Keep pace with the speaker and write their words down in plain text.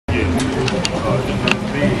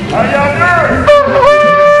Don't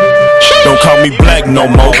call me black no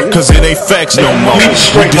more, cause it ain't facts no more.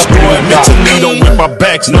 We destroyed mentally, don't whip our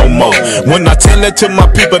backs no more. When I tell that to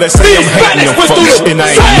my people that say I'm hating them folks, and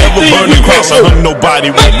I ain't never burned a cross or hung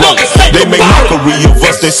nobody with rope. They make mockery of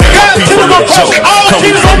us, they say our people are joke.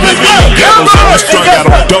 Coming from living in ghettos and we strung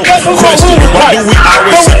out on dope. Question, why do we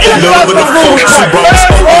always sit in love with the folks who brought us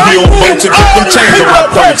over here on boats and keep them chains on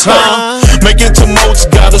our throats, huh? Making to moats,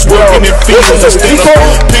 got us working in fields instead of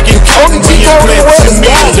picking cotton, being plants and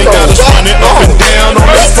meals. They got us running up and down on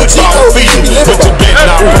this football field. But you better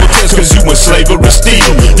not protest cause you in slavery still.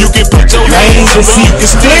 You can put your hands up and you can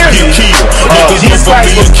still get killed. Niggas look for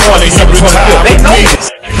me and county, he retired with me.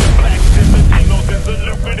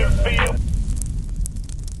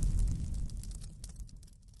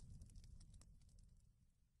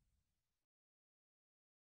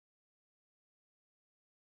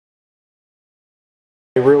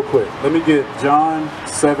 Real quick, let me get John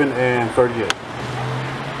 7 and 38.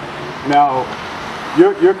 Now,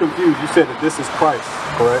 you're confused. You said that this is Christ,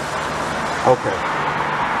 correct? Okay.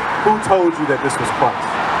 Who told you that this was Christ?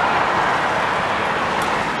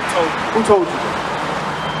 Who told you that?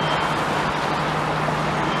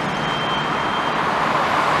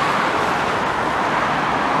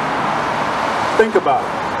 Think about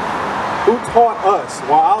it. Who taught us?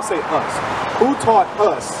 Well, I'll say us. Who taught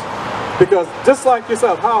us? Because just like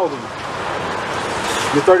yourself, how old are you?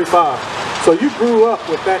 You're 35. So you grew up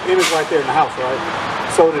with that image right there in the house, right?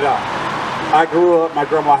 So did I. I grew up, my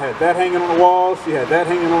grandma had that hanging on the wall, she had that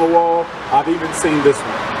hanging on the wall. I've even seen this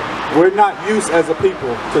one. We're not used as a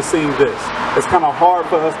people to seeing this. It's kind of hard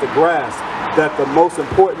for us to grasp that the most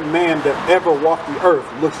important man that ever walked the earth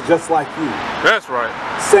looks just like you. That's right.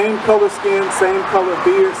 Same color skin, same color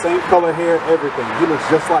beard, same color hair, everything. He looks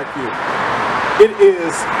just like you. It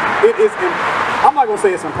is, I'm not going to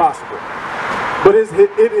say it's impossible, but it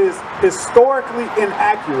is historically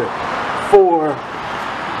inaccurate for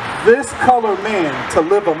this color man to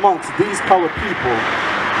live amongst these colored people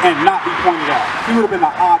and not be pointed out. He would have been an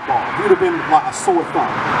oddball. He would have been like a sore thumb.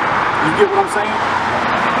 You get what I'm saying?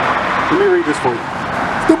 Let me read this for you.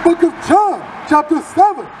 The book of John, chapter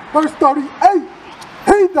 7, verse 38.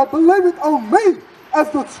 He that believeth on me, as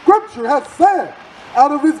the scripture has said,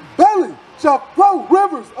 out of his belly shall flow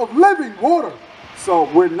rivers of living water. So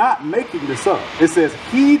we're not making this up. It says,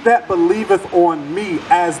 he that believeth on me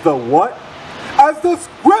as the what? As the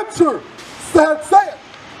scripture said.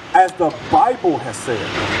 As the Bible has said.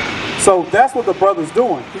 So that's what the brother's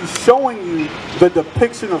doing. He's showing you the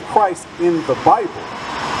depiction of Christ in the Bible.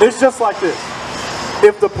 It's just like this.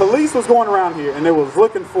 If the police was going around here and they was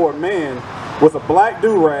looking for a man with a black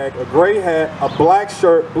do-rag, a gray hat, a black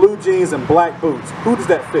shirt, blue jeans, and black boots, who does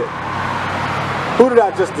that fit? Who did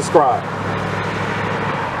I just describe?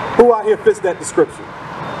 Who out here fits that description?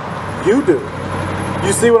 You do.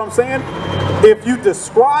 You see what I'm saying? If you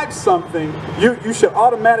describe something, you should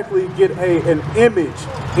automatically get an image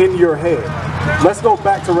in your head. Let's go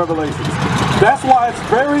back to Revelations. That's why it's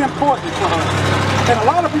very important for us. And a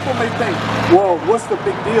lot of people may think, well, what's the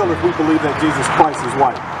big deal if we believe that Jesus Christ is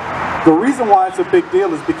white? The reason why it's a big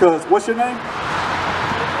deal is because, what's your name?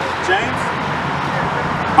 James?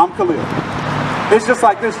 I'm Khalil. It's just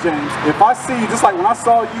like this, James. If I see, just like when I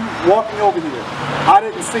saw you walking over here, I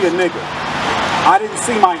didn't see a nigga. I didn't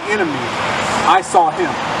see my enemy. I saw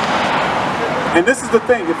him. And this is the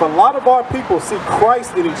thing. If a lot of our people see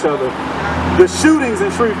Christ in each other, the shootings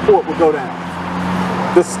in Shreveport would go down.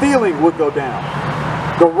 The stealing would go down.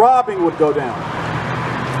 The robbing would go down.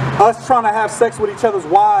 Us trying to have sex with each other's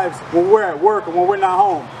wives when we're at work and when we're not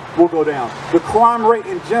home will go down. The crime rate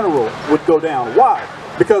in general would go down. Why?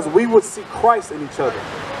 Because we would see Christ in each other.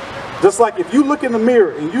 Just like if you look in the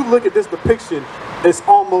mirror and you look at this depiction, it's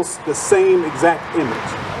almost the same exact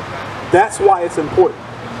image. That's why it's important.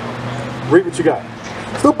 Read what you got.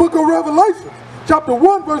 It's the book of Revelation, chapter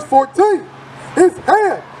 1, verse 14. His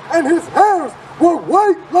head and his hairs were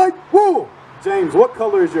white like wool. James, what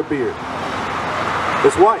color is your beard?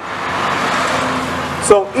 It's white.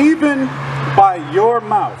 So even by your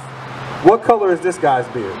mouth, what color is this guy's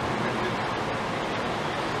beard?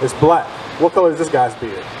 It's black. What color is this guy's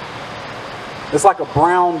beard? It's like a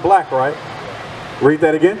brown black, right? Read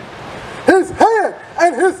that again. His head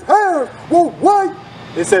and his hairs were white.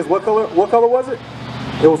 It says what color? What color was it?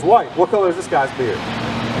 It was white. What color is this guy's beard?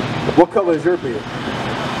 What color is your beard?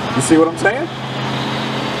 You see what I'm saying?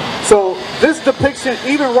 So this depiction,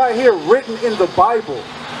 even right here, written in the Bible,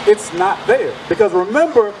 it's not there. Because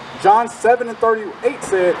remember, John 7 and 38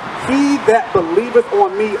 said, he that believeth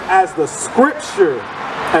on me as the scripture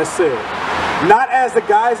has said. Not as the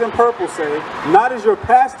guys in purple say, not as your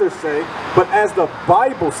pastors say, but as the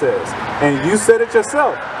Bible says. And you said it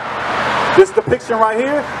yourself. This depiction right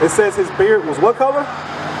here, it says his beard was what color?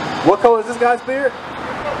 What color is this guy's beard?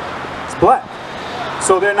 It's black.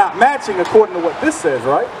 So they're not matching according to what this says,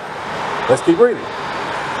 right? Let's keep reading.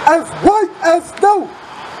 As white as snow,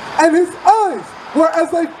 and his eyes were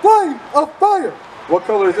as a flame of fire. What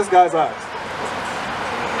color is this guy's eyes?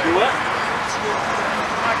 What?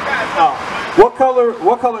 Oh. What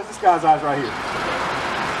color is this guy's eyes right here?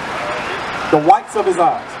 The whites of his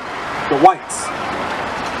eyes. The whites.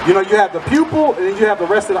 You know, you have the pupil and then you have the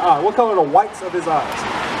rest of the eye. What color are the whites of his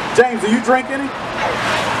eyes? James, do you drink any?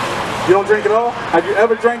 You don't drink at all? Have you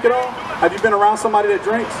ever drank at all? Have you been around somebody that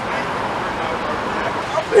drinks?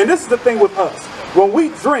 And this is the thing with us. When we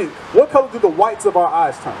drink, what color do the whites of our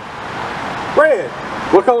eyes turn? Red.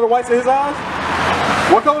 What color are the whites of his eyes?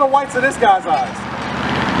 What color are the whites of this guy's eyes?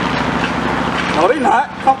 No, they're not.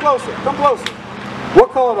 Come closer. Come closer.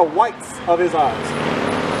 What color are the whites of his eyes?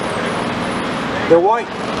 They're white.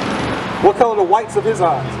 What color are the whites of his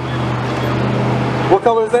eyes? What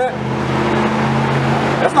color is that?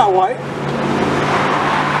 That's not white.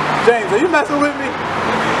 James, are you messing with me?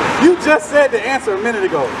 You just said the answer a minute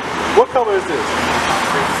ago. What color is this?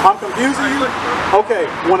 I'm confusing you? Okay,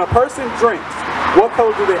 when a person drinks, what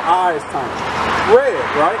color do their eyes turn? Red,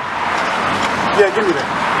 right? Yeah, give me that.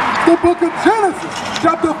 The book of Genesis,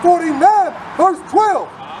 chapter 49, verse 12.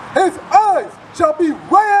 His eyes shall be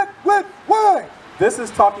red with wine. This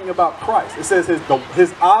is talking about Christ. It says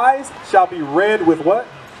his eyes shall be red with what?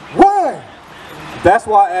 Wine. That's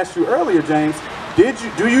why I asked you earlier, James,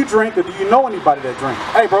 do you drink or do you know anybody that drinks?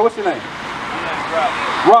 Hey, bro, what's your name?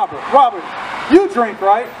 Robert. Robert, you drink,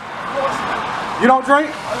 right? You don't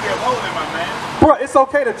drink? Bro, it's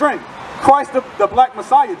okay to drink. Christ, the black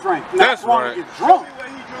Messiah, drank. That's wrong to get drunk.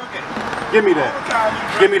 Give me that.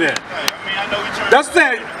 Give me that. That's the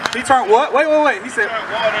thing. He turned what? Wait. He said.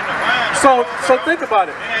 So think about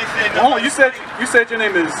it. Hold on. You said your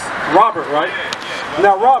name is Robert, right?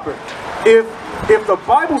 Now, Robert, if the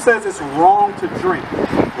Bible says it's wrong to drink,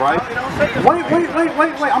 right?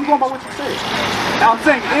 Wait. I'm going by what you said. Now, I'm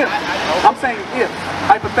saying if.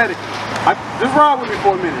 Hypothetically. Just ride with me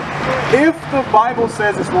for a minute. If the Bible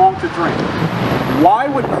says it's wrong to drink, why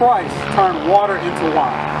would Christ turn water into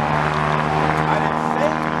wine? I didn't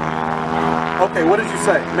say. Okay, what did you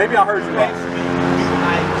say? Maybe I heard you wrong.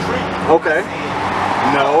 Okay.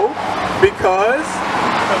 No, because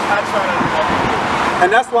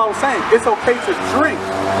and that's what I was saying. It's okay to drink.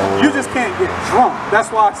 You just can't get drunk.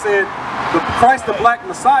 That's why I said Christ, the black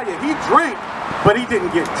Messiah, he drank, but he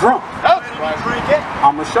didn't get drunk.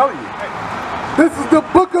 I'm going to show you. This is the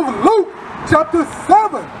book of Luke, chapter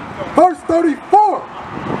 7, verse 34.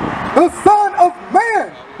 The Son of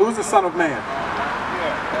Man. Who's the Son of Man?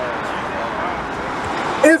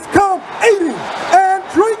 Is come eating and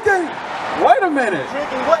drinking. Wait a minute.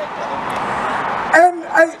 Drinking what?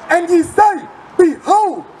 And ye say,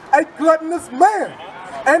 behold, a gluttonous man,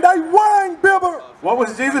 and a wine bibber. What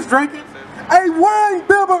was Jesus drinking? A wine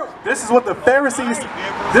bibber. This is what the Pharisees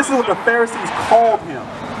called him.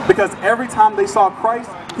 Because every time they saw Christ,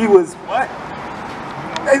 he was what?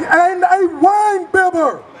 And a wine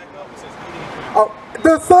bibber.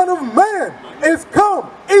 The Son of Man is come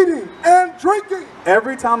eating and drinking.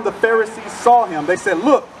 Every time the Pharisees saw him, they said,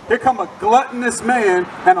 look, here come a gluttonous man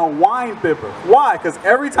and a wine bibber. Why? Because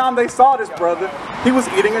every time they saw this brother, he was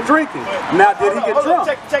eating and drinking. Now, did he get drunk?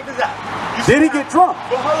 Check this out. Did he get drunk?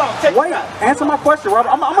 Well, hold on. Check this out. Answer my question, Robert.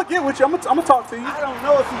 I'm going to get with you. I'm going to talk to you. I don't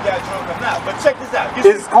know if he got drunk or not, but check this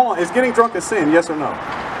out. Is getting drunk a sin, yes or no?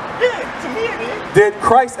 Yeah, to me it is. Did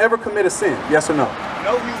Christ ever commit a sin, yes or no?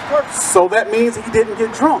 No, he was perfect. So that means he didn't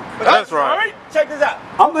get drunk. That's right. Check this out.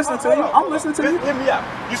 I'm listening to you. I'm listening to you. Hear me out.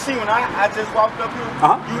 You see when I just walked up here,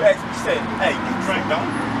 you asked me, said, hey, you drink, don't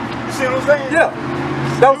you? You see what I'm saying? Yeah.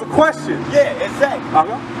 That was a question. Yeah, exactly.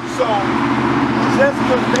 So, just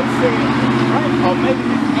because they said, right, or maybe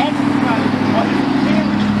his actions might, or his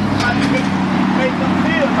appearance might make them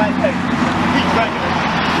feel like, hey, he's drinking.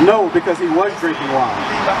 No, because he was drinking wine.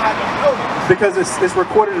 Because it's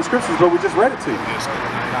recorded in scriptures, but we just read it to you.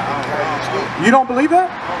 You don't believe that?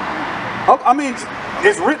 Oh, I mean,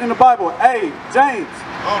 it's written in the Bible. Hey, James,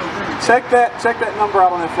 check that number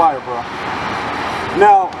out on that flyer, bro.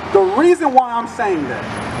 Now, the reason why I'm saying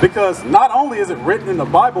that, because not only is it written in the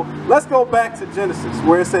Bible, let's go back to Genesis,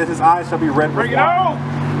 where it says his eyes shall be red with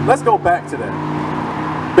wine. Let's go back to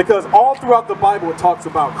that. Because all throughout the Bible it talks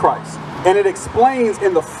about Christ. And it explains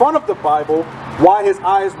in the front of the Bible why his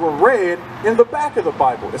eyes were red in the back of the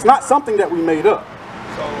Bible. It's not something that we made up.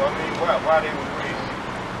 So, I mean, why they were red?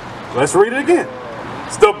 Let's read it again.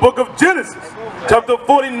 It's the book of Genesis, chapter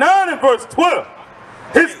 49 and verse 12.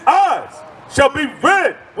 His eyes shall be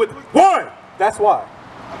red with wine. That's why.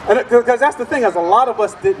 Because that's the thing, as a lot of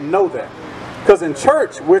us didn't know that. Because in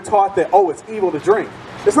church, we're taught that, oh, it's evil to drink.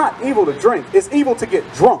 It's not evil to drink. It's evil to get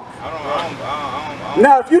drunk.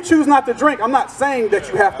 Now, if you choose not to drink, I'm not saying that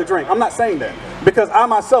you have to drink. I'm not saying that. Because I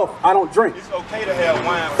myself, I don't drink. It's okay to have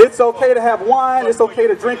wine. It's okay to have wine. It's okay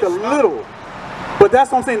to drink a little. But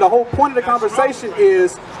that's what I'm saying. The whole point of the conversation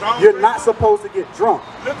is you're not supposed to get drunk.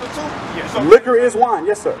 Liquor too? Yes. Liquor is wine.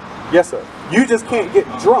 Yes, sir. Yes, sir. You just can't get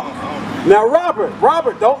drunk. Now,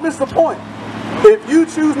 Robert, don't miss the point. If you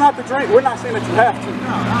choose not to drink, we're not saying that you have to.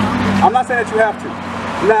 I'm not saying that you have to.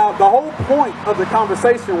 Now, the whole point of the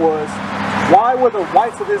conversation was, why were the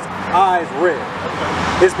whites of his eyes red?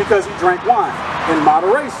 It's because he drank wine in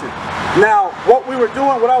moderation. Now, what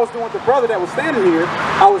I was doing with the brother that was standing here,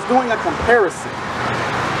 I was doing a comparison.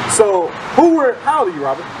 So, how old are you,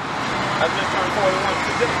 Robert? I just turned 41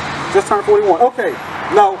 today. Just turned 41. Okay.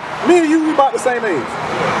 Now, me and you, we about the same age.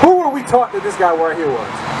 Who were we taught that this guy right here was?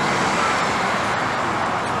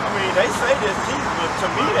 I mean, they say this Jesus, but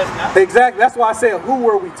to me, that's not. Exactly. That's why I said, who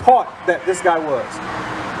were we taught that this guy was?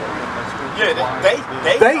 Yeah,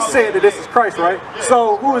 they said that this is Christ, right? Yeah.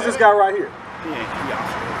 So, who is this guy right here?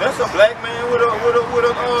 Yeah. That's a black man with a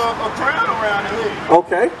crown around his head.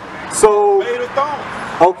 Okay. So. Made of thorns.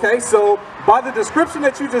 Okay. So, by the description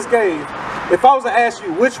that you just gave, if I was to ask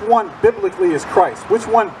you which one biblically is Christ, which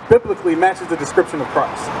one biblically matches the description of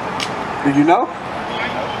Christ? Do you know?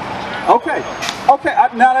 Okay. Okay,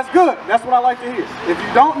 now that's good. That's what I like to hear. If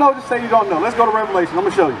you don't know, just say you don't know. Let's go to Revelation. I'm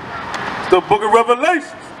going to show you. It's the book of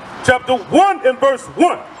Revelation, chapter 1 and verse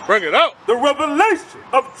 1. Bring it out. The revelation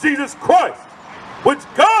of Jesus Christ, which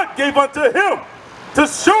God gave unto him to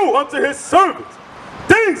show unto his servants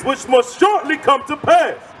things which must shortly come to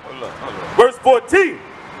pass. Verse 14.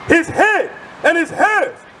 His head and his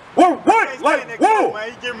hairs were white like wool. Man,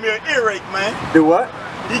 he giving me an earache, man. Do what?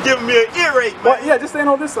 He giving me an earache, man. Well, yeah, just stand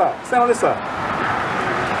on this side. Stand on this side.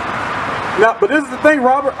 Now, but this is the thing,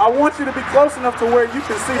 Robert. I want you to be close enough to where you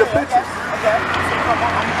can see the pictures.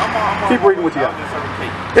 Keep reading what you got.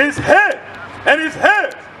 His head and his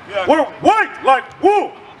hairs were white like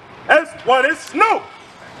wool, as white as snow.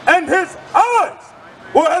 And his eyes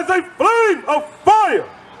were as a flame of fire,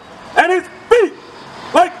 and his feet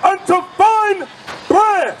like unto fine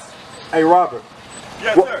brass. Hey, Robert.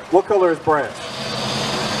 Yes, sir. What color is brass?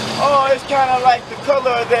 Oh, it's kind of like the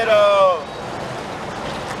color of that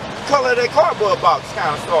cardboard box,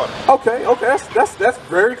 kind of sort of. Okay, that's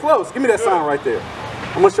very close. Give me that sign right there.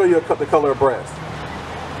 I'm gonna show you the color of brass.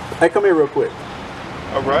 Hey, come here real quick.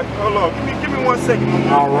 All right, hold on. Give me 1 second.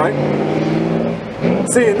 All right.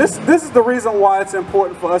 See, and this is the reason why it's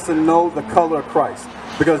important for us to know the color of Christ.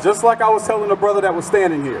 Because just like I was telling the brother that was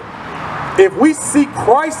standing here, if we see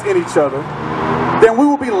Christ in each other, then we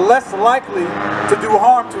will be less likely to do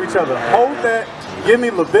harm to each other. Hold that. Give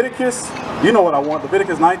me Leviticus. You know what I want.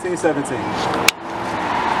 Leviticus 19:17.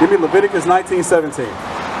 Give me Leviticus 19:17.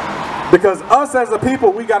 Because us as a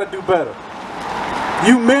people, we got to do better.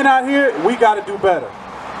 You men out here, we got to do better.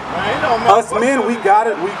 Us men, we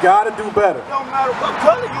gotta do better. It don't matter what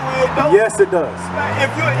color you is, though. Yes, it does.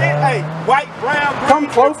 If you're in white, brown,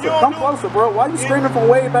 green, Come closer, bro. Why are you screaming from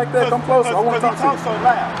way back there? Come closer. I want to talk to you. So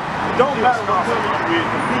loud. It don't matter what color you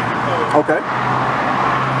is. Okay.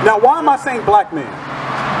 Now, why am I saying black men?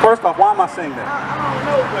 First off, why am I saying that? I don't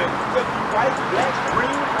know, but white, black,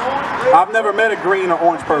 green, orange, red. I've never met a green or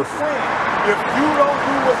orange person. If you don't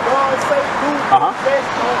do what God say do,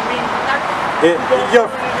 that don't mean nothing.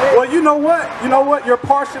 Well, you know what? You're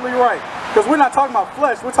partially right. Because we're not talking about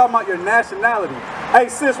flesh. We're talking about your nationality. Hey,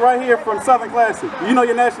 sis, right here from Southern Classic. You know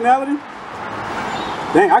your nationality?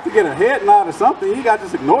 Dang, I could get a head nod or something. You got to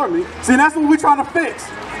just ignore me. See, that's what we're trying to fix.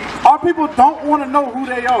 Our people don't want to know who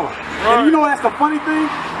they are. Right. And you know that's the funny thing?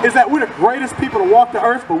 Is that we're the greatest people to walk the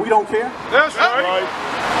earth, but we don't care. That's right.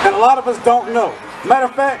 And a lot of us don't know. Matter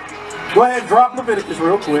of fact, go ahead and drop Leviticus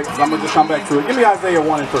real quick, because I'm going to just come back to it. Give me Isaiah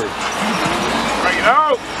 1 and 3. Bring it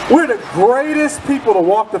out. We're the greatest people to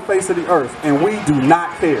walk the face of the earth, and we do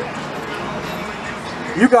not care.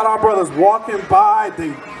 You got our brothers walking by,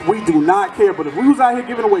 we do not care. But if we was out here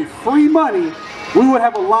giving away free money, we would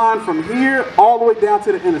have a line from here all the way down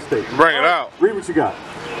to the interstate. Bring it out. Read what you got.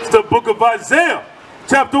 It's the book of Isaiah,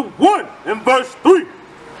 chapter 1 and verse 3.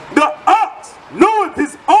 The ox knoweth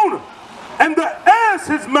his owner, and the ass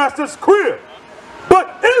his master's crib.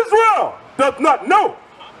 But Israel doth not know.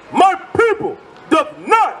 My people doth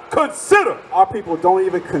not consider. our people don't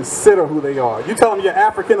even consider who they are. You tell them you're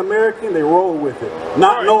African American, they roll with it,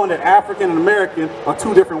 not knowing that African and American are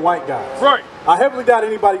two different white guys. Right. I heavily doubt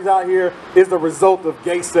anybody's out here is the result of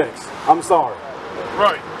gay sex. I'm sorry.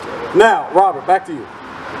 Right. Now, Robert, back to you.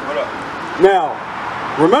 What up? Now,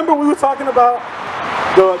 remember we were talking about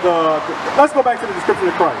let's go back to the description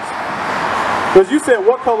of Christ. Because you said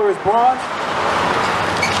what color is bronze?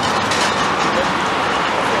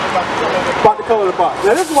 About the color of the box.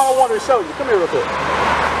 Now this is what I wanted to show you. Come here real quick.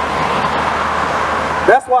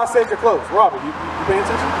 That's why I said you're close. Robert, you paying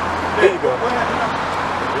attention? There you go.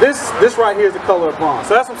 This right here is the color of bronze.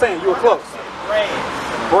 So that's what I'm saying, you were close.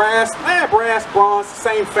 Brass, bronze,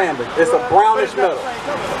 same family. It's a brownish metal.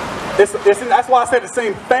 That's why I said the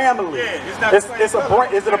same family. Yeah,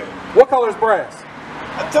 it's not what color is brass?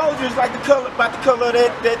 I told you it's like the color, about the color of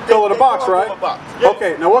that Color of the box, right? Box. Yeah.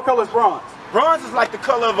 Okay, now what color is bronze? Bronze is like the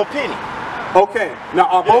color of a penny. Okay, now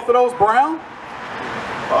are both of those brown?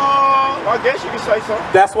 I guess you can say so.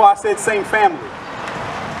 That's why I said same family.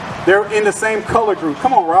 They're in the same color group.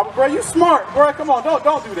 Come on, Robert, bro, you smart, bro. Come on,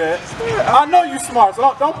 don't do that. I know you smart,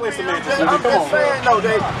 so don't play semantics with me. I'm Come on, just saying, no,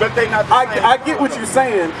 but they not the same. I get what you're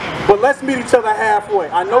saying, but let's meet each other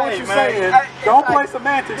halfway. I know what you're saying. Don't play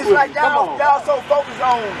semantics with me. Come on. Y'all so focused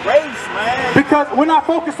on race, man. Because we're not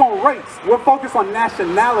focused on race. We're focused on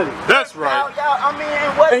nationality. That's right. I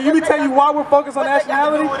mean, what? And let me tell you why we're focused on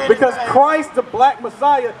nationality. Because Christ, the black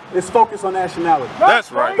Messiah, is focused on nationality.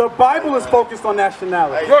 That's right. The Bible is focused on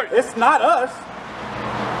nationality. Right. It's not us.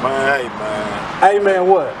 Man, hey, man. Hey, man,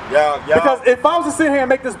 what? Y'all. Because if I was to sit here and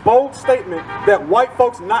make this bold statement that white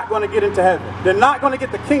folks not going to get into heaven, they're not going to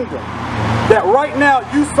get the kingdom, that right now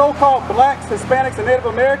you so-called blacks, Hispanics, and Native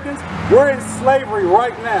Americans, we're in slavery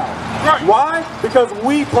right now. Right. Why? Because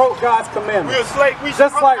we broke God's commandments. We're slaves.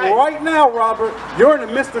 Just like right now, Robert, you're in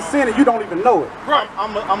the midst of sin and you don't even know it. Right.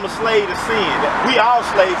 I'm a slave to sin. We all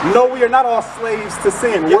slaves. No, we are not all slaves to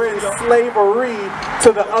sin. We're in slavery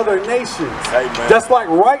to the other nations. Amen. Just like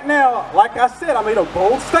right now, like I said, I made a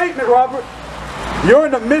bold statement, Robert. You're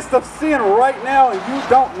in the midst of sin right now and you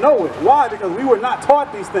don't know it. Why? Because we were not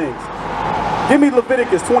taught these things. Give me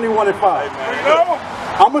Leviticus 21 and 5. Hey,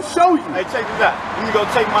 I'm going to show you. hey, check this out. You go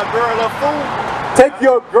take my girl her food. Take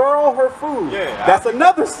your girl her food. Yeah, That's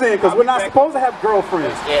another sin because we're not supposed to have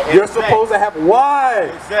girlfriends. Yeah, You're supposed to have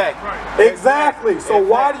wives. Exactly. Exactly. So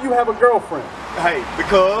why do you have a girlfriend? Hey,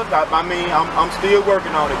 because I mean I'm still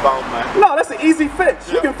working on it, boss man. No, that's an easy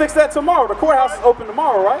fix. You can fix that tomorrow. The courthouse is open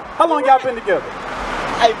tomorrow, right? How long y'all been together?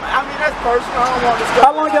 Hey, I mean that's personal. I don't want to discuss.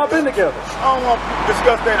 How long y'all been together? I don't want to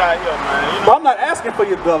discuss that out here, man. You know? Well, I'm not asking for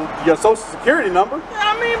your social security number.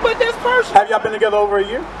 I mean, but that's personal. Have y'all been together over a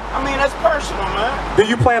year? I mean, that's personal, man. Do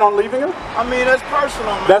you plan on leaving her? I mean, that's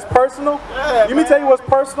personal, man. That's personal? Yeah, Let me tell you what's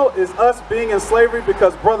personal is us being in slavery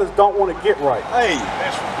because brothers don't want to get right. Hey,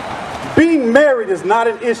 Being married is not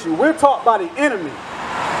an issue. We're taught by the enemy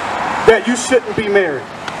that you shouldn't be married.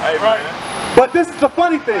 hey, right. But this is the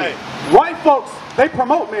funny thing. White folks, they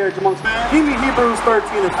promote marriage amongst them. Give me Hebrews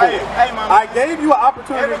 13 and 4. Hey, man. I gave you an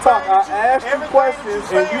opportunity to talk. I asked you questions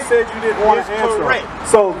and you said you didn't want to answer them.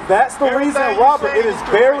 So that's the reason, Robert, it is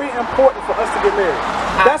very important for us to get married.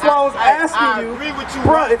 That's why I was asking you,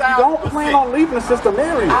 bro, if you don't plan on leaving the sister,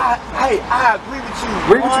 marry her. I agree with you.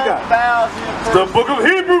 Read what you got. 1000%. The book of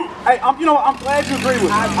Hebrews. Hey, I'm glad you agree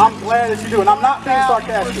with me. I'm glad that you do. And I'm not being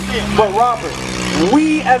sarcastic. But Robert,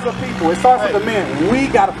 we as a people, it starts with the men, we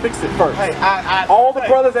got to fix it first. Hey, All the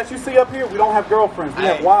brothers that you see up here, we don't have girlfriends, we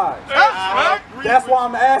have wives. That's why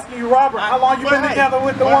I'm asking you, Robert, how long you been together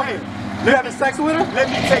with the woman? You having sex with her? Let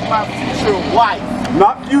me take my future wife.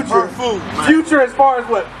 Not future. Her food, man. Future as far as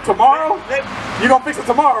what? Tomorrow? You gonna fix it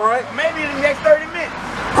tomorrow, right? Maybe in the next 30 minutes.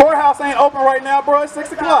 Courthouse ain't open right now, bro. It's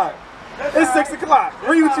 6 o'clock. It's 6 o'clock.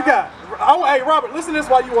 Read what you got. Oh, hey, Robert, listen to this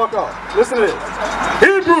while you walk off. Listen to this.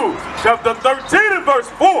 Hebrews chapter 13 and verse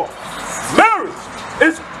 4. Marriage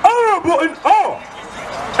is honorable in all,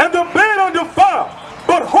 and the bed undefiled,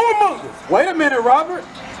 but whoremongers. Wait a minute, Robert.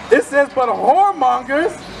 It says, but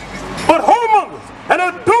whoremongers. But whoremongers and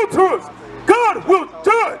adulterers, God will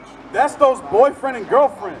judge. That's those boyfriend and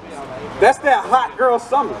girlfriends. That's that hot girl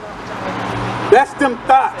summer. That's them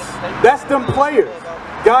thoughts. That's them players.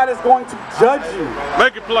 God is going to judge you.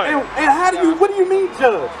 Make it play. And what do you mean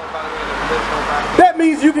judge? That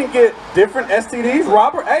means you can get different STDs.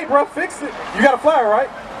 Robert, hey bro, fix it. You got a flyer, right?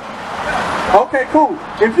 Okay, cool.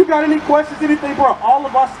 If you got any questions, anything, bro, all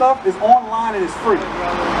of our stuff is online and it's free.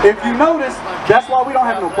 If you notice, that's why we don't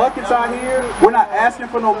have no buckets out here. We're not asking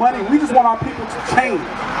for no money. We just want our people to change.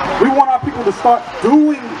 We want our people to start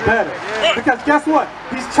doing better. Because guess what?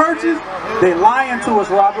 These churches, they lying to us,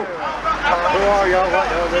 Robert.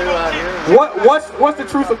 What's the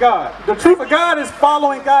truth of God? The truth of God is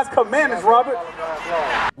following God's commandments, Robert.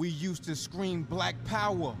 We used to scream black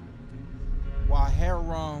power while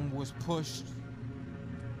heroin was pushed.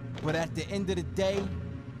 But at the end of the day,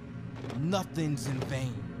 nothing's in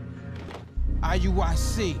vain.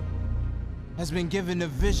 IUIC has been given a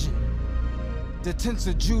vision. The tents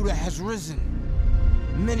of Judah has risen.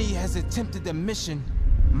 Many has attempted the mission.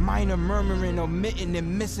 Minor murmuring, omitting,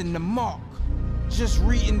 and missing the mark. Just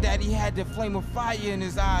reading that he had the flame of fire in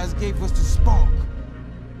his eyes gave us the spark.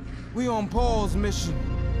 We on Paul's mission.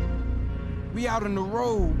 We out on the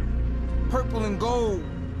road, purple and gold.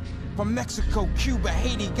 From Mexico, Cuba,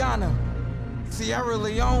 Haiti, Ghana, Sierra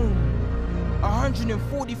Leone.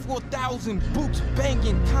 144,000 boots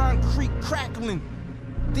banging, concrete crackling.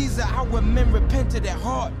 These are our men repented at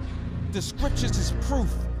heart. The scriptures is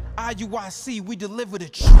proof. IUIC, we deliver the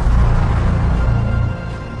truth.